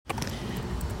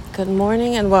Good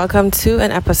morning and welcome to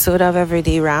an episode of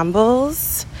Everyday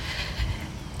Rambles.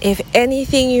 If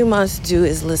anything you must do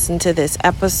is listen to this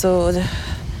episode,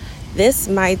 this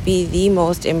might be the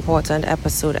most important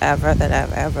episode ever that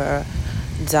I've ever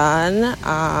done.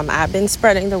 I've been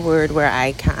spreading the word where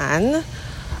I can,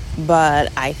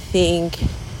 but I think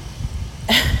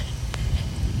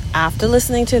after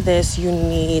listening to this, you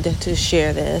need to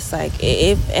share this. Like,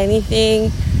 if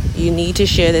anything, you need to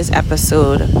share this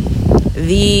episode.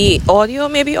 The audio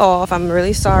may be off. I'm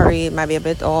really sorry. It might be a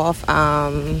bit off.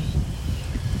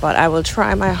 But I will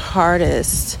try my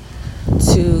hardest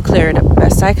to clear it the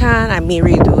best I can. I may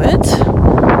redo it.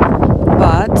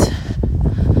 But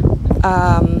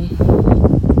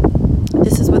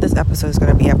this is what this episode is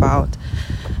going to be about.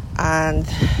 And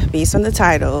based on the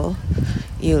title,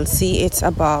 you'll see it's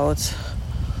about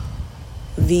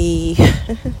the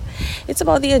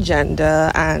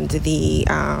agenda and the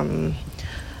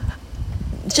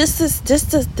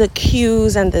the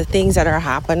cues and the things that are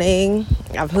happening.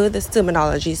 I've heard this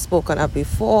terminology spoken of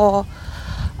before,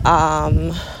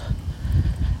 and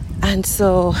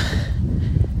so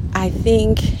I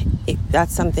think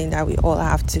that's something that we all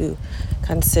have to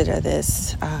consider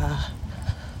this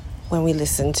when we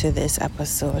listen to this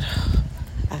episode.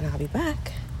 And I'll be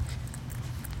back.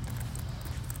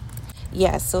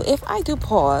 Yes, so if I do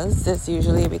pause, it's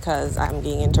usually because I'm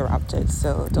being interrupted.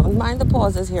 So don't mind the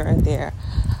pauses here and there.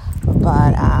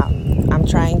 But I'm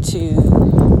trying to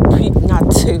not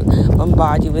to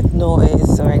bombard you with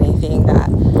noise or anything that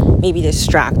may be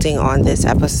distracting on this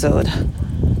episode.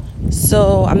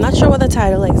 So I'm not sure what the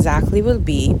title exactly will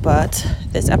be, but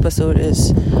this episode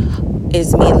is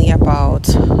mainly about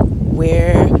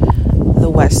where the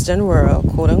Western world,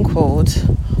 quote unquote,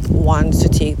 wants to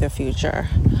take the future.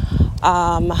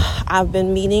 I've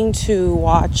been meaning to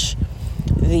watch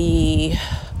the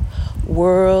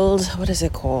World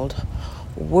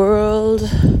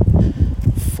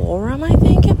Forum, I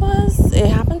think it was. It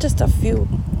happened just a few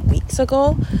weeks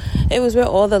ago. It was where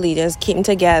all the leaders came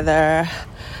together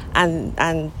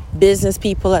and business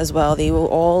people as well. They were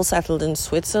all settled in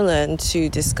Switzerland to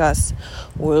discuss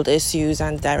world issues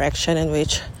and direction in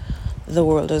which the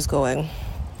world is going.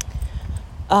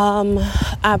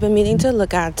 I've been meaning to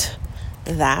look at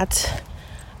that.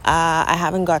 I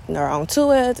haven't gotten around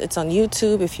to it. It's on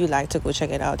YouTube. If you'd like to go check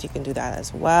it out, you can do that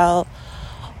as well.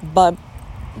 But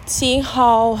seeing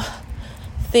how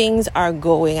things are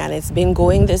going, and it's been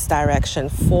going this direction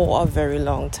for a very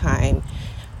long time,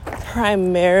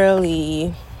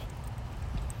 primarily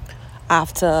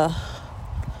after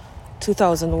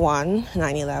 2001,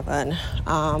 9/11.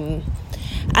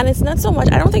 And it's not so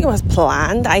much, I don't think it was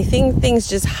planned. I think things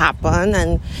just happen,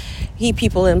 and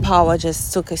people in power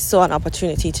just saw an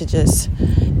opportunity to just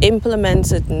implement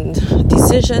certain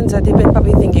decisions that they've been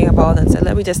probably thinking about and said,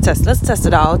 let's test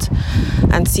it out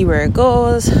and see where it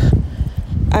goes.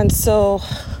 And so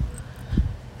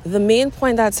the main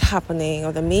point that's happening,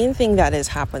 or the main thing that is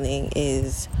happening,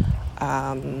 is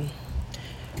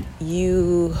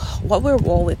what we're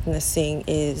all witnessing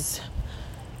is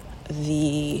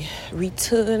the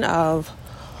return of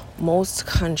most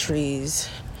countries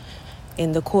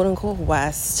in the quote-unquote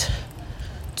West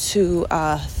to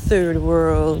third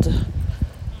world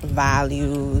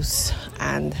values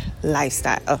and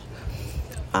lifestyle.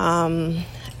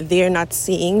 They're not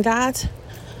seeing that,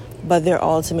 but they're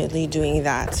ultimately doing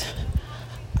that.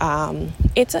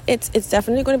 It's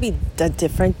definitely going to be a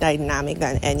different dynamic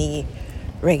than any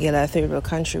regular third world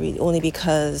country, only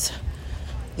because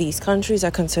these countries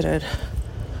are considered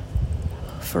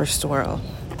first world.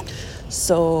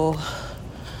 So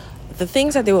the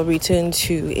things that they will return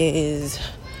to is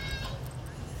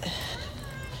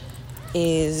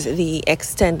the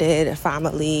extended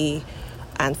family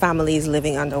and families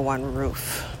living under one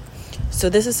roof. So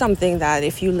this is something that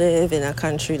if you live in a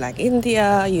country like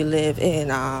India, you live in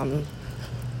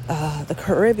the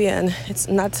Caribbean, it's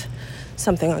not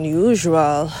something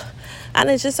unusual, and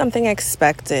it's just something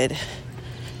expected.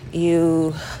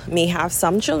 You may have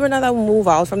some children that will move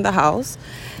out from the house,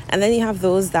 and then you have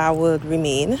those that would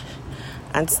remain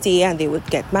and stay, and they would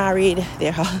get married.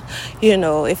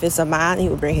 If it's a man, he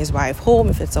would bring his wife home.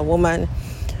 If it's a woman,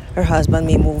 her husband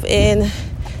may move in.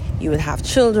 You would have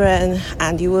children,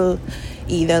 and you will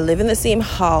either live in the same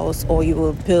house, or you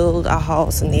will build a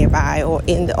house nearby or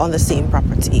on the same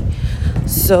property.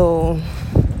 So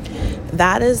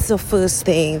that is the first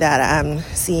thing that I'm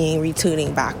seeing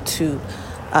returning back to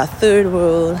a third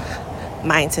world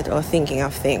mindset or thinking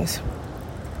of things.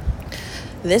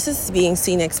 This is being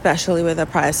seen especially with the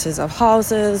prices of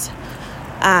houses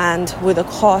and with the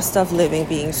cost of living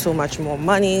being so much more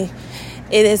money.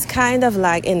 it is kind of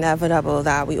like inevitable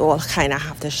that we all kind of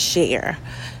have to share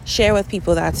with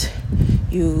people that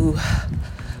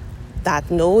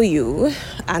know you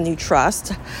and you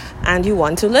trust and you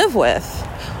want to live with,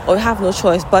 or have no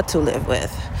choice but to live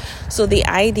with. So the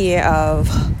idea of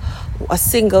a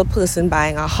single person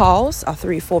buying a house, a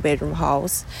 3-4 bedroom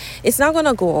house, it's not going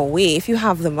to go away if you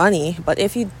have the money. But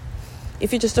if you're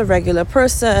just a regular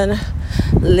person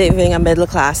living a middle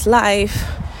class life,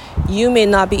 you may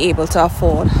not be able to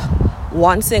afford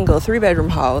one single 3-bedroom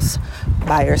house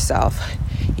by yourself.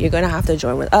 You're going to have to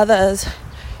join with others.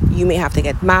 You may have to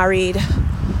get married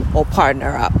or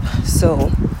partner up.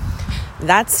 So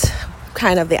that's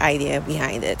kind of the idea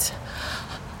behind it.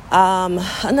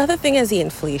 Another thing is the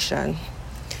inflation.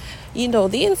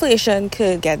 The inflation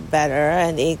could get better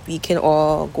and we can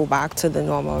all go back to the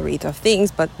normal rate of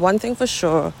things. But one thing for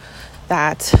sure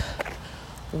that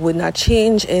would not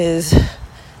change is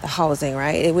the housing,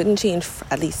 right? It wouldn't change,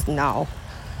 at least now.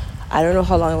 I don't know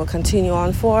how long it will continue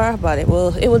on for, but it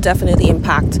will definitely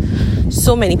impact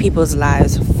so many people's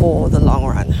lives for the long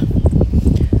run.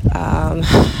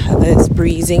 It's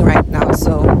breezing right now,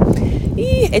 so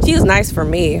it feels nice for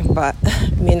me, but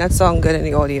it may not sound good in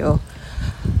the audio.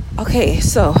 Okay,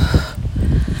 so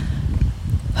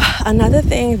another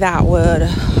thing that would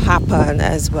happen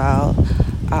as well,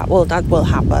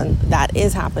 that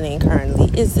is happening currently,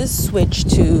 is this switch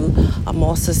to a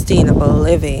more sustainable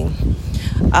living.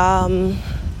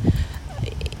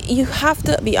 You have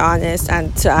to be honest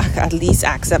and to at least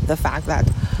accept the fact that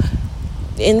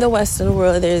in the Western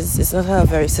world, it's not a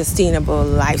very sustainable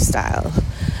lifestyle.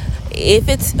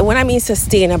 When I mean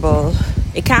sustainable,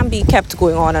 it can be kept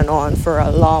going on and on for a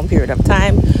long period of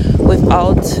time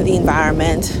without the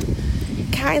environment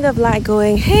kind of like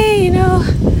going, hey,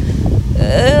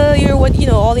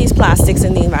 all these plastics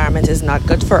in the environment is not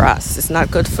good for us. It's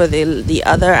not good for the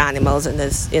other animals in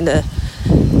the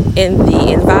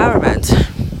environment.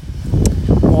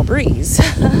 More breeze.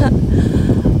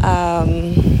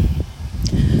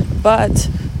 But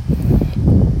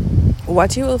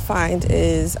what you will find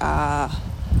is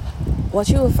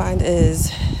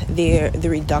the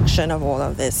reduction of all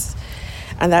of this,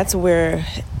 and that's where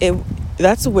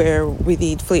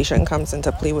the inflation comes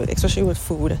into play with, especially with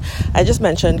food. I just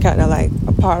mentioned kind of like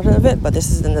a part of it, but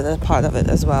this is another part of it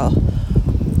as well.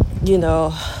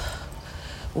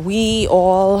 We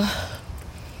all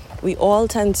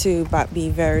tend to be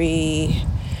very,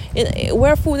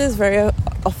 where food is very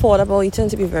affordable, you tend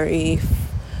to be very,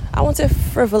 I won't say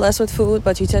frivolous with food,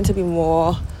 but you tend to be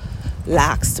more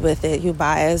laxed with it. You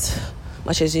buy as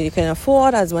much as you can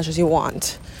afford, as much as you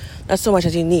want, not so much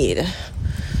as you need.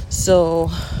 So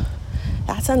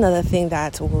that's another thing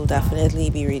that will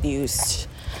definitely be reduced.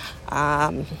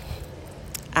 And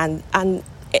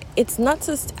it's not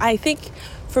just, I think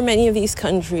for many of these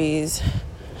countries,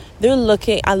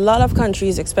 a lot of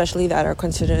countries, especially that are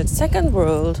considered second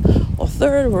world or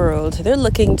third world, they're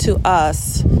looking to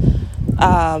us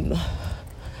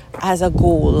as a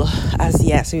goal, as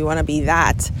yes, we want to be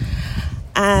that.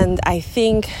 And I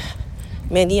think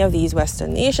many of these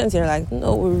Western nations, they're like,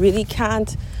 no, we really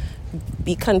can't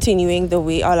be continuing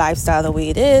our lifestyle the way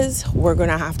it is. We're going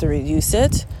to have to reduce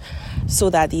it so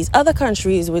that these other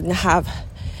countries wouldn't have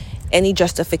any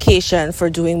justification for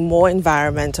doing more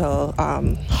environmental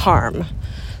harm.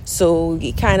 So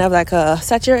kind of like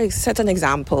set an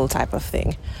example type of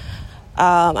thing.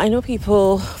 I know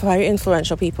people, very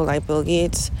influential people like Bill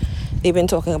Gates, they've been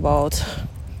talking about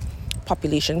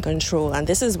population control, and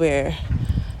this is where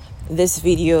this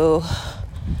video,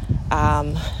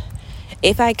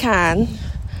 if I can,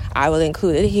 I will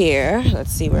include it here.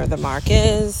 Let's see where the mark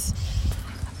is.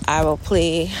 I will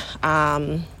play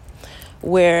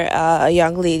where a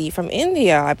young lady from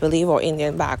India, I believe, or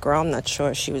Indian background, I'm not sure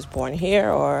if she was born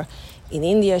here or in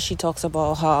India, she talks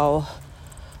about how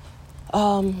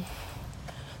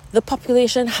the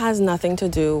population has nothing to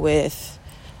do with,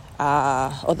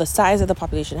 or the size of the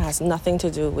population has nothing to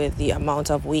do with the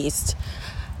amount of waste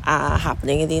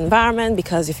happening in the environment,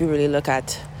 because if you really look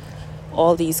at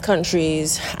all these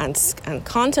countries and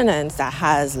continents that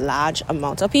has large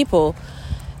amounts of people,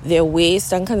 their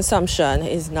waste and consumption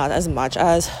is not as much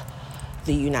as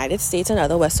the United States and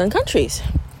other Western countries.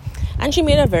 And she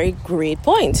made a very great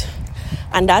point.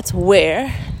 And that's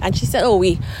where, and she said,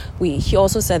 he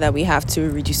also said that we have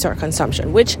to reduce our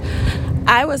consumption, which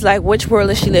I was like, which world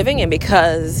is she living in?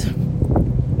 Because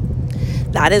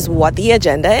that is what the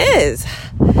agenda is.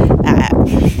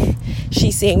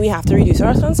 She's saying we have to reduce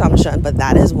our consumption, but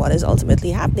that is what is ultimately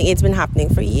happening. It's been happening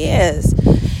for years.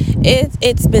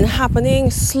 It's been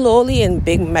happening slowly in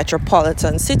big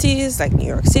metropolitan cities like New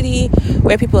York City,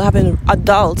 where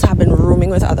adults have been rooming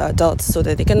with other adults so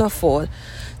that they can afford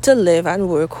to live and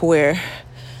work where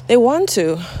they want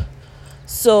to.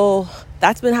 So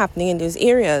that's been happening in these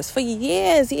areas for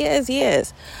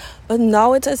years. But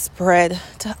now it has spread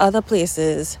to other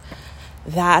places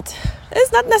that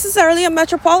is not necessarily a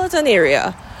metropolitan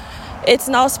area. It's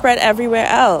now spread everywhere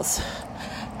else.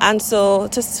 And so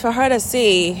for her to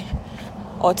say,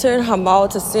 or turn her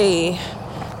mouth to say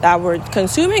that we're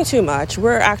consuming too much,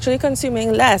 we're actually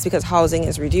consuming less because housing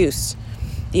is reduced.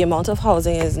 The amount of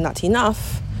housing is not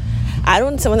enough. I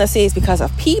don't want to say it's because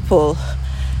of people.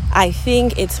 I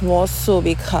think it's more so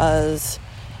because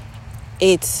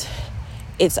it's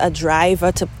a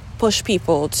driver to push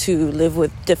people to live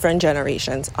with different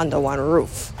generations under one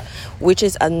roof, which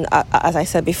is, as I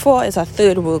said before, is a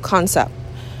third world concept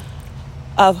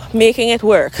of making it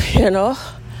work,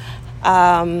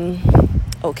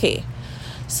 Okay,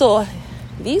 so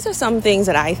these are some things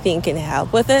that I think can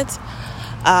help with it,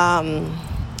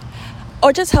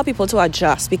 or just help people to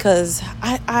adjust, because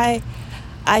I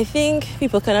think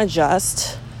people can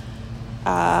adjust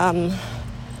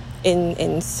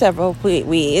in several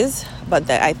ways, but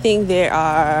I think there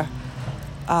are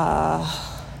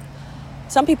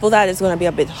some people that is going to be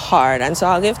a bit hard, and so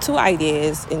I'll give 2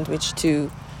 ideas in which to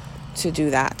do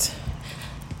that.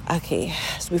 Okay,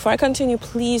 so before I continue,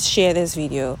 please share this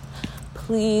video.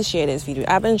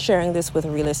 I've been sharing this with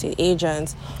real estate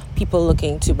agents, people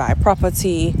looking to buy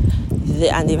property,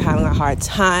 and they're having a hard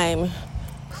time.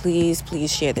 Please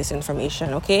share this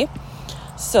information, okay?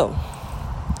 So,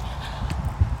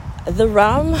 the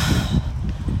realm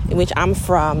in which I'm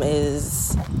from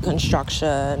is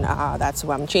construction. That's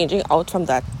why I'm changing out from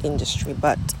that industry,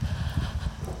 but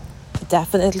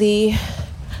definitely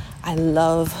I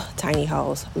love tiny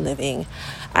house living.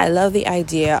 I love the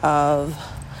idea of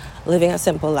living a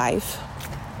simple life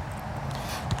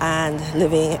and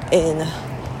living in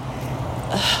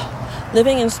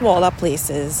smaller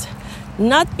places.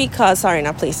 Not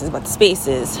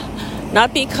spaces.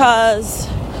 Not because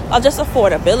of just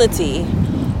affordability,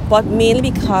 but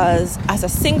mainly because as a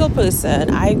single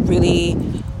person, I really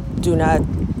do not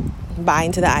buy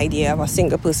into the idea of a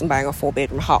single person buying a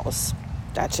 4-bedroom house.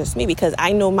 That's just me, because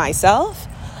I know myself.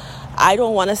 I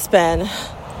don't want to spend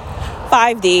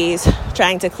 5 days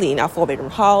trying to clean a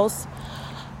 4-bedroom house.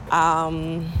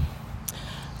 I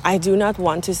do not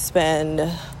want to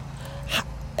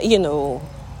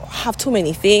have too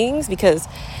many things, because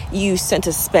you tend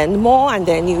to spend more and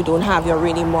then you don't have your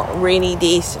rainy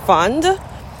days fund.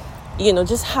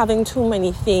 Just having too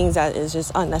many things that is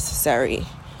just unnecessary.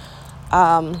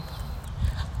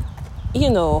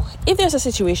 If there's a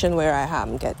situation where I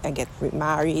get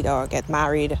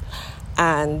married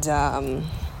and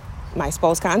my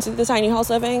spouse can't do the tiny house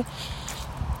living,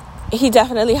 he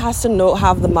definitely has to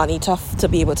have the money to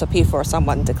be able to pay for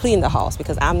someone to clean the house,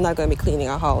 because I'm not going to be cleaning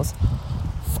a house.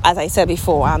 As I said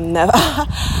before, I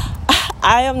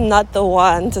am not the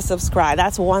one to subscribe.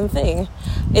 That's one thing.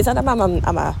 It's not that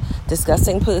I'm a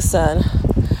disgusting person.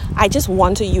 I just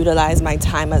want to utilize my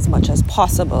time as much as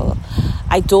possible.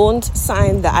 I don't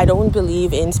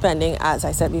believe in spending, as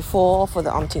I said before, for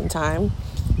the umpteenth time,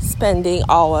 spending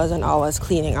hours and hours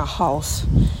cleaning a house.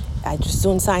 I just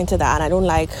don't sign to that, and I don't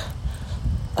like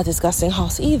a disgusting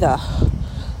house either.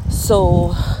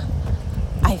 So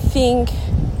I think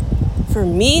for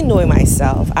me, knowing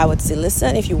myself, I would say,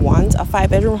 listen, if you want a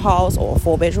 5-bedroom house or a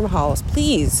 4-bedroom house,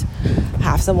 please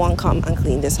have someone come and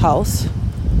clean this house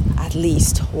at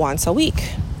least once a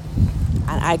week.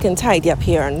 And I can tidy up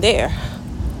here and there,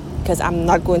 because I'm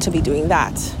not going to be doing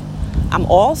that. I'm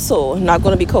also not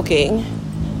going to be cooking,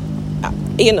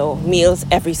 meals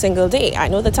every single day. I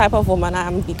know the type of woman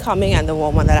I'm becoming and the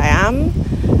woman that I am,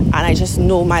 and I just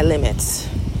know my limits.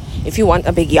 If you want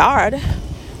a big yard,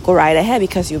 go right ahead,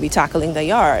 because you'll be tackling the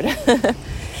yard.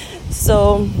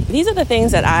 So these are the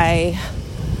things that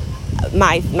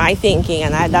my thinking,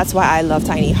 and that's why I love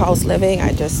tiny house living.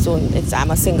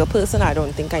 I'm a single person. I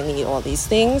don't think I need all these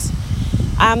things.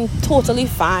 I'm totally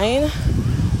fine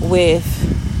with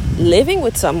living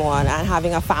with someone and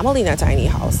having a family in a tiny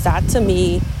house. That to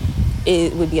me,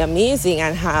 it would be amazing,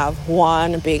 and have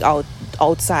one big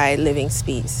outside living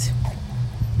space.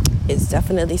 It's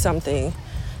definitely something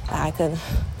that I can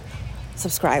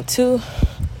subscribe to.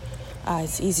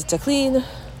 It's easy to clean.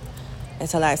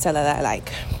 It's a lifestyle that I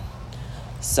like.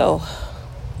 So,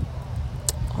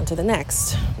 on to the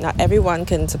next. Not everyone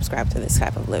can subscribe to this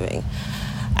type of living.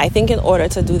 I think in order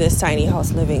to do this tiny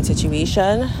house living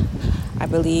situation, I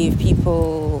believe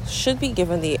people should be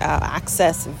given the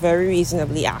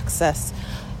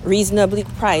reasonably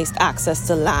priced access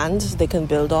to land they can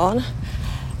build on.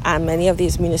 And many of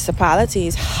these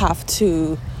municipalities have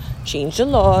to change the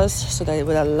laws so that it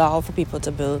would allow for people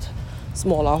to build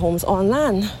smaller homes on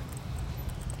land.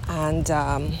 And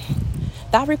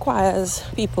that requires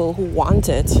people who want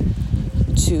it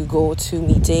to go to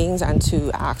meetings and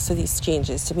to ask for these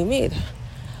changes to be made.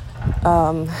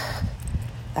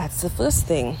 That's the first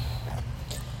thing.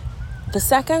 The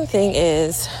second thing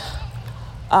is,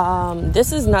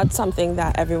 this is not something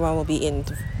that everyone will be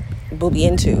into.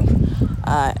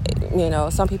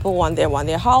 Some people want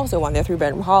their house, they want their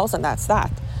 3-bedroom house, and that's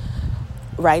that.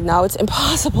 Right now, it's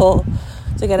impossible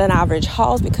to get an average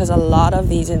house because a lot of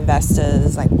these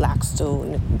investors, like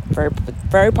Blackstone, very,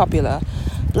 very popular,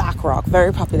 BlackRock,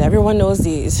 very popular. Everyone knows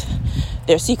these.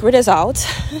 Their secret is out.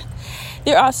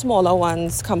 There are smaller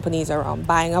ones, companies around,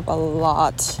 buying up a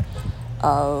lot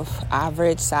of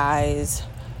average size,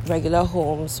 regular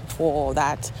homes for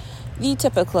that the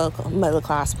typical middle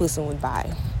class person would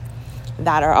buy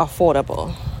that are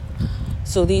affordable.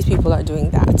 So these people are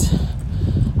doing that.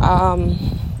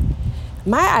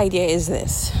 My idea is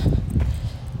this.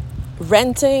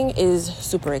 Renting is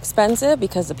super expensive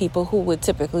because the people who would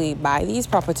typically buy these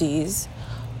properties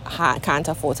can't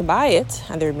afford to buy it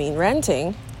and they remain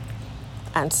renting.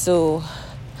 And so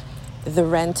the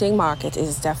renting market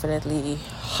is definitely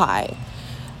high.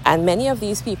 And many of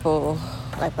these people,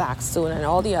 like Blackstone and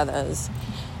all the others,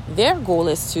 their goal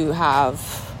is to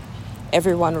have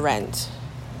everyone rent.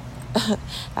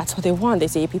 That's what they want. They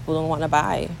say people don't want to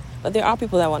buy. But there are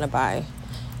people that want to buy,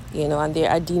 and they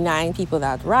are denying people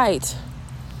that right.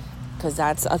 Because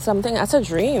that's a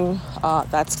dream.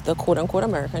 That's the quote-unquote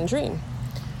American dream.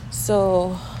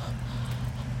 So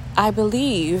I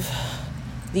believe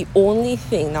the only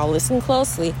thing, now listen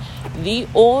closely, the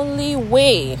only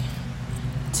way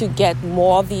to get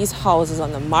more of these houses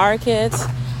on the market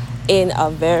in a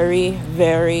very,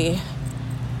 very,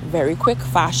 very quick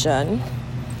fashion,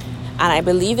 and I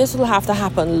believe this will have to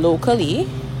happen locally,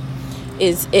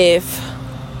 is if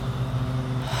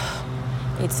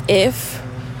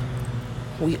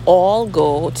we all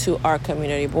go to our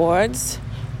community boards,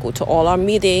 go to all our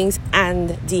meetings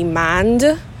and demand,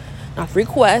 not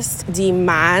request,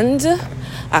 demand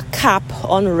a cap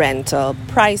on rental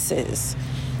prices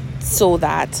so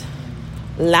that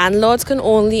landlords can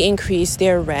only increase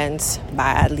their rents by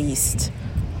at least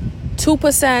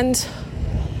 2%,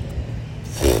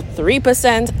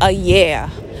 3% a year,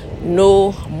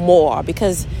 no more.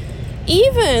 Because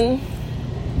even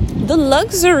the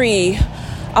luxury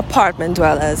apartment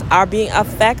dwellers are being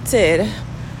affected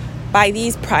by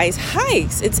these price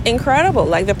hikes. It's incredible.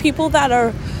 Like the people that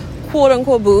are quote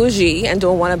unquote bougie and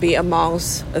don't want to be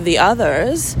amongst the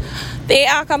others, they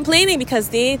are complaining because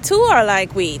they too are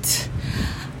like, wait,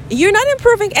 you're not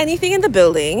improving anything in the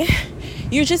building.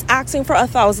 You're just asking for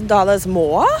 $1,000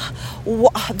 more.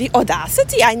 The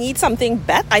audacity! I need something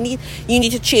better. You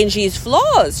need to change these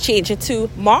floors, change it to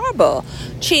marble,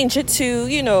 change it to,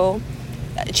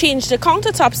 change the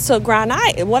countertops to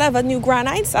granite, whatever new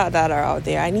granites that are out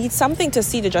there. I need something to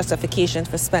see the justification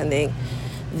for spending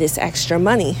this extra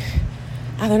money.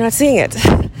 And they're not seeing it.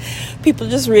 People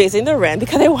just raising the rent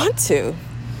because they want to.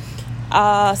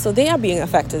 So they are being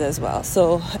affected as well.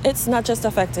 So it's not just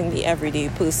affecting the everyday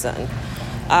person.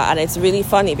 And it's really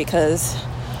funny because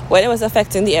when it was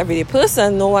affecting the everyday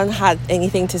person, no one had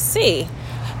anything to say.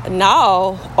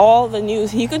 Now, all the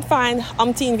news, you can find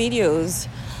umpteen videos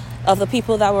of the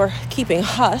people that were keeping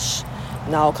hush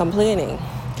now complaining.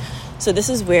 So this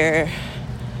is where,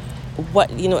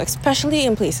 especially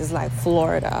in places like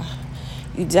Florida,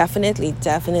 you definitely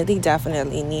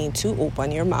need to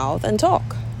open your mouth and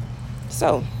talk.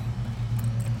 So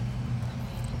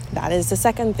that is the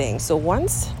second thing. So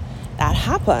once that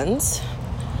happens,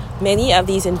 many of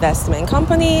these investment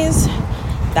companies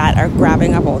that are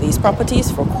grabbing up all these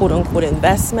properties for quote-unquote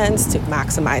investments to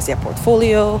maximize their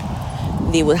portfolio,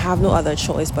 they will have no other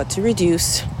choice but to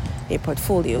reduce their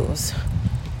portfolios,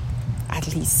 at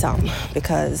least some,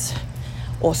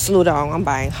 or slow down on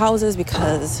buying houses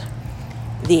because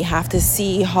they have to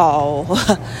see how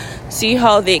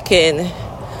they can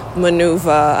maneuver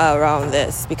around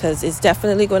this, because it's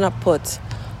definitely going to put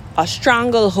a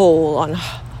stranglehold on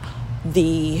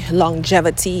the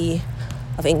longevity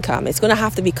of income. It's going to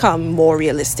have to become more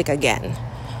realistic again.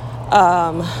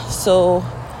 So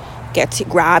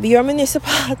grab your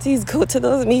municipalities, go to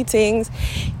those meetings,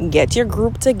 get your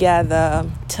group together,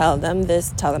 tell them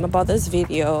about this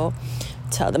video,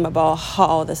 tell them about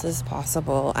how this is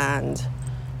possible, and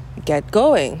get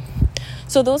going.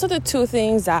 So those are the two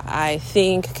things that I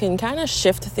think can kind of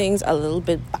shift things a little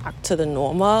bit back to the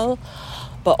normal,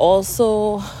 but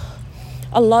also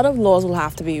a lot of laws will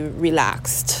have to be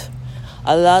relaxed.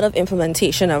 A lot of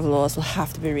implementation of laws will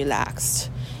have to be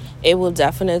relaxed. It will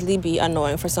definitely be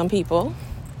annoying for some people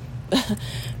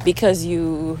because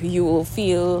you will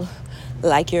feel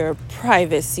like your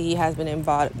privacy has been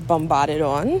bombarded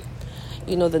on.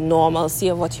 The normalcy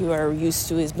of what you are used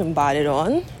to is bombarded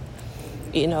on.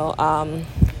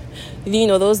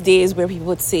 Those days where people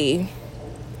would say,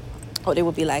 or they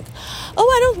would be like, oh,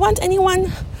 I don't want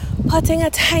anyone putting a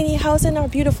tiny house in our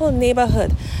beautiful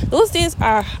neighborhood. Those days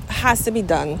has to be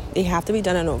done. They have to be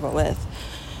done and over with.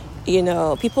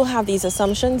 People have these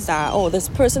assumptions that, oh, this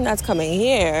person that's coming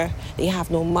here, they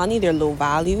have no money, they're low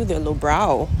value, they're low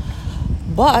brow.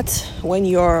 But when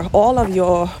all of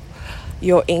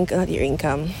your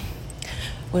income,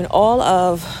 when all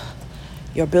of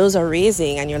your bills are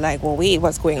raising and you're like, well, wait,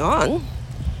 what's going on?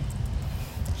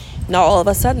 Now, all of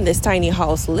a sudden, this tiny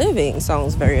house living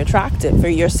sounds very attractive for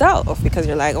yourself because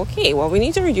you're like, okay, well, we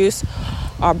need to reduce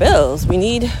our bills. We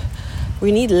need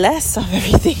less of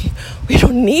everything. We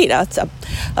don't need a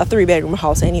 3-bedroom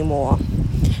house anymore.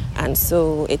 And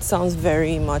so it sounds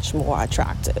very much more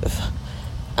attractive.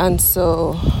 And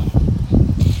so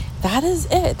that is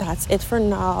it. That's it for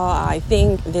now. I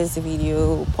think this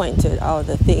video pointed out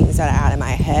the things that I had in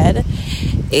my head.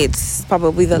 It's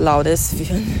probably the loudest,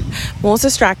 most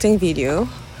distracting video.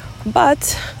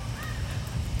 But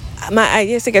my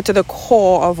idea is to get to the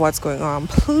core of what's going on.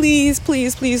 Please,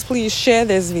 please, please, please share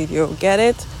this video. Get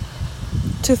it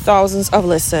to thousands of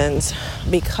listens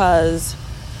because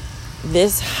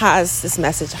this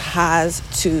message has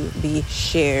to be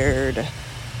shared.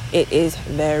 It is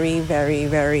very, very,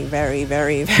 very, very,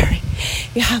 very, very,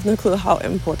 you have no clue how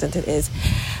important it is.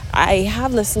 I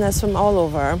have listeners from all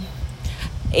over.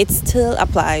 It still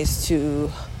applies to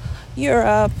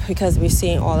Europe because we're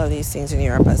seeing all of these things in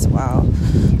Europe as well.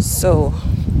 So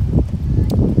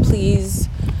please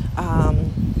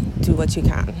do what you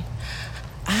can.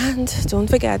 And don't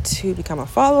forget to become a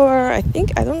follower. I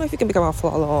don't know if you can become a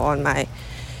follower on my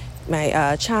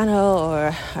channel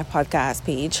or my podcast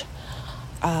page.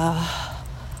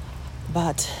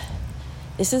 But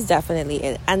this is definitely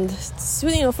it. And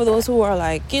for those who are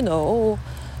like,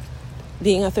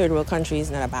 being a third world country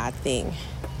is not a bad thing.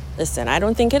 Listen, I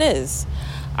don't think it is.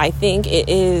 I think it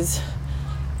is.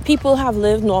 People have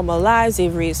lived normal lives.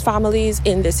 They've raised families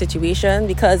in this situation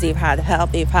because they've had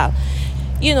help. They've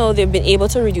been able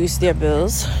to reduce their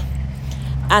bills.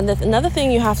 And another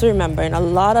thing you have to remember, in a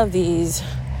lot of these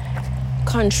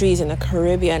countries in the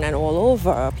Caribbean and all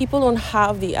over, people don't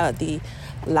have the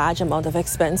large amount of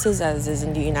expenses as is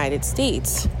in the United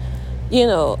States.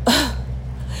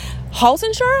 House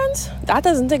insurance, that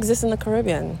doesn't exist in the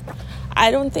Caribbean. I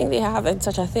don't think they have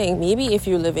such a thing. Maybe if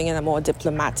you're living in a more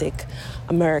diplomatic,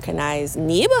 Americanized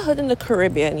neighborhood in the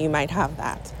Caribbean, you might have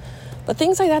that. But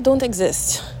things like that don't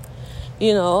exist,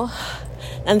 And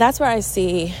that's where I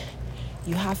see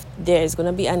there's going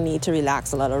to be a need to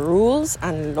relax a lot of rules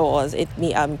and laws. It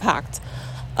may impact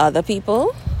other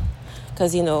people.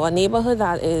 Because, a neighborhood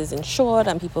that is insured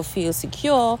and people feel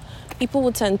secure, people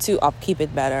will tend to upkeep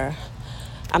it better.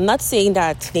 I'm not saying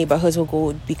that neighborhoods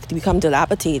will become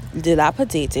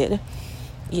dilapidated.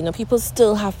 People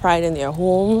still have pride in their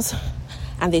homes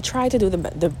and they try to do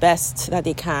the best that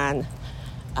they can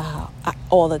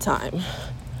all the time.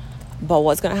 But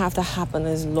what's going to have to happen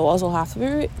is laws will have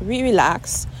to be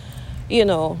relaxed,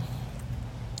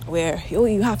 where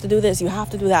you have to do this, you have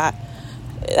to do that.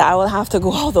 That will have to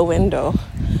go out the window.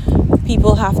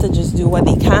 People have to just do what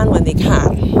they can when they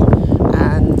can.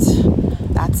 And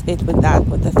that's it with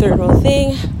the third world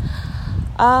thing.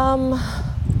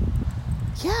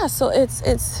 So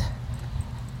it's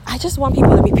I just want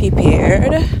people to be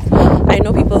prepared. I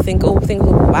know people think, things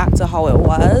will go back to how it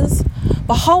was.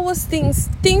 But how was things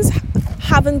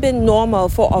haven't been normal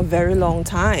for a very long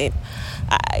time.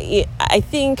 I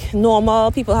think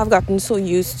normal people have gotten so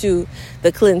used to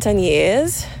the Clinton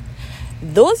years.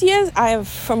 Those years,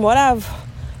 from what I've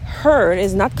heard,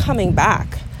 is not coming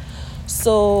back.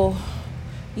 So,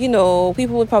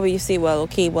 people would probably say,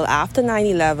 after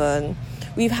 9/11,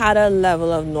 we've had a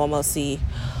level of normalcy.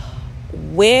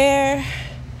 Where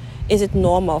is it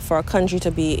normal for a country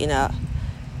to be in a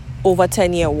over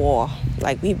 10-year war?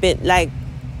 Like we've been like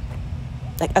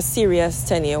a serious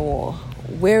 10-year war.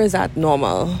 Where is that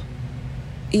normal?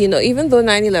 Even though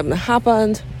 9/11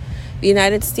 happened, the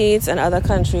United States and other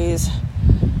countries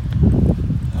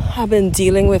have been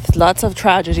dealing with lots of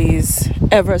tragedies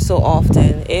ever so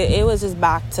often. It was just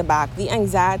back to back. The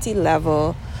anxiety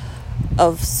level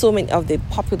of so many of the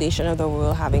population of the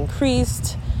world have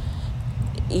increased.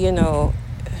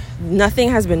 Nothing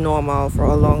has been normal for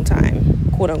a long time,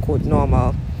 quote unquote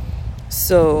normal.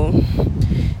 So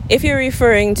if you're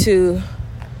referring to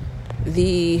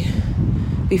the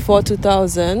before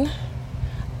 2000,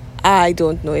 I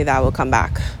don't know if that will come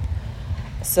back.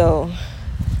 So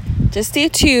just stay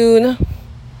tuned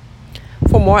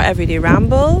for more Everyday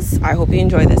Rambles. I hope you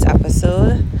enjoyed this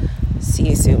episode. See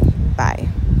you soon. Bye.